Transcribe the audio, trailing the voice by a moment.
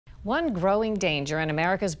One growing danger in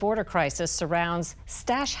America's border crisis surrounds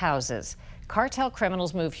stash houses. Cartel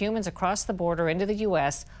criminals move humans across the border into the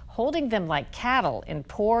U.S., holding them like cattle in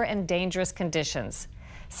poor and dangerous conditions.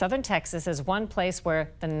 Southern Texas is one place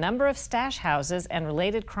where the number of stash houses and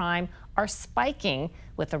related crime are spiking,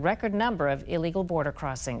 with a record number of illegal border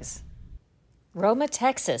crossings. Roma,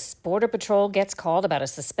 Texas, Border Patrol gets called about a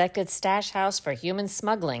suspected stash house for human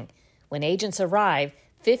smuggling. When agents arrive,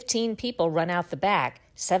 15 people run out the back,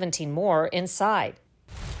 17 more inside.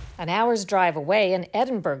 An hour's drive away in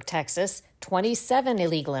Edinburgh, Texas, 27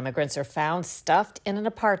 illegal immigrants are found stuffed in an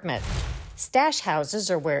apartment. Stash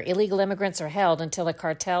houses are where illegal immigrants are held until the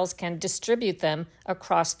cartels can distribute them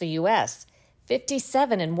across the U.S.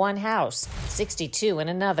 57 in one house, 62 in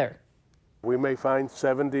another. We may find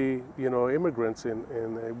 70, immigrants in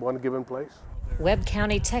one given place. Webb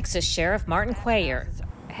County, Texas Sheriff Martin Cuellar.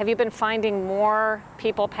 Have you been finding more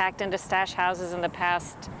people packed into stash houses in the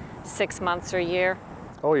past 6 months or a year?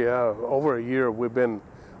 Oh yeah, over a year we've been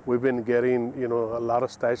getting a lot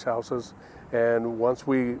of stash houses, and once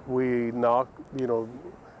we knock,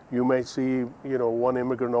 you may see one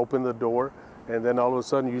immigrant open the door, and then all of a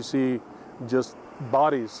sudden you see just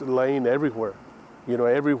bodies laying everywhere.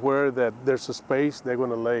 Everywhere that there's a space, they're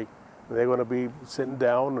going to lay. They're going to be sitting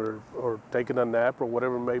down or taking a nap or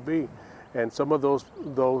whatever it may be. And some of those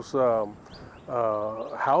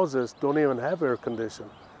houses don't even have air conditioning.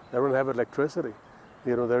 They don't have electricity.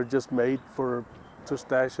 They're just made to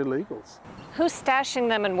stash illegals. Who's stashing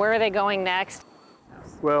them and where are they going next?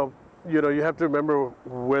 Well, you have to remember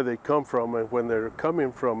where they come from, and when they're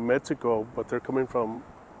coming from Mexico, but they're coming from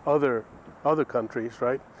other countries,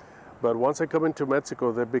 right? But once they come into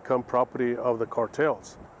Mexico, they become property of the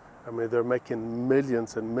cartels. I mean, they're making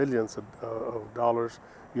millions and millions of dollars,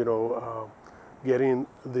 getting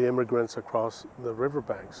the immigrants across the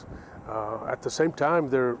riverbanks. At the same time,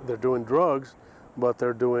 they're doing drugs, but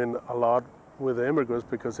they're doing a lot with the immigrants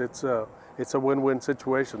because it's a win-win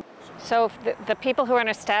situation. So the people who are in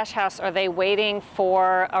a stash house, are they waiting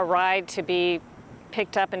for a ride to be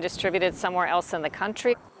picked up and distributed somewhere else in the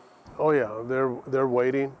country? Oh yeah, they're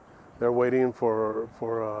waiting. They're waiting for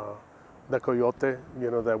the coyote,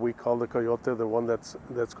 that we call the coyote, the one that's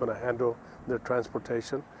going to handle their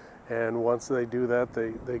transportation. And once they do that,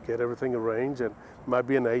 they get everything arranged, and it might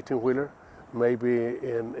be an 18-wheeler, maybe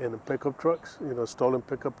in pickup trucks, stolen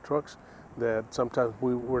pickup trucks that sometimes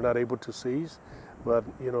we're not able to seize, but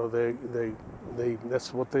they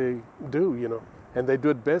that's what they do, and they do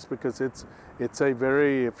it best because it's a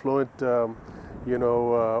very affluent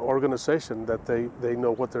organization that they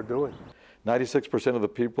know what they're doing. 96% of the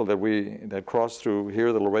people that cross through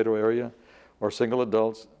here, the Laredo area, are single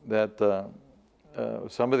adults. That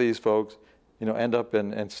some of these folks, end up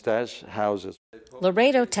in stash houses.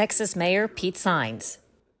 Laredo, Texas Mayor Pete Sines.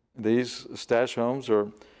 These stash homes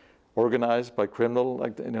are organized by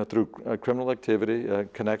through criminal activity,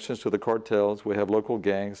 connections to the cartels. We have local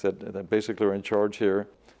gangs that basically are in charge here.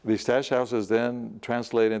 These stash houses then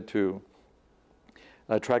translate into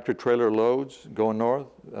tractor-trailer loads going north,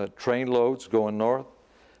 train loads going north,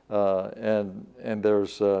 and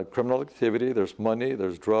there's criminal activity, there's money,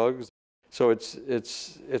 there's drugs. So it's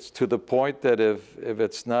to the point that if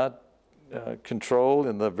it's not controlled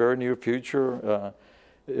in the very near future,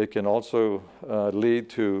 it can also lead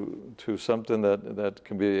to something that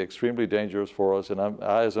can be extremely dangerous for us. And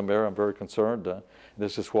I as a mayor, I'm very concerned.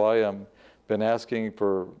 This is why I've been asking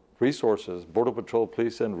for resources. Border Patrol,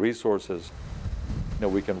 please send resources.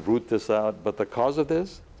 We can root this out, but the cause of this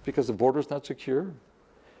is because the border is not secure.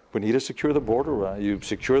 We need to secure the border. You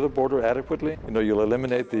secure the border adequately, you'll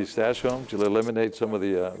eliminate these stash homes, you'll eliminate some of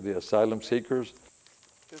the asylum seekers.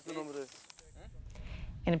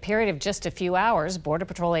 In a period of just a few hours, Border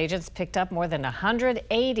Patrol agents picked up more than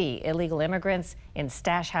 180 illegal immigrants in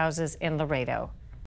stash houses in Laredo.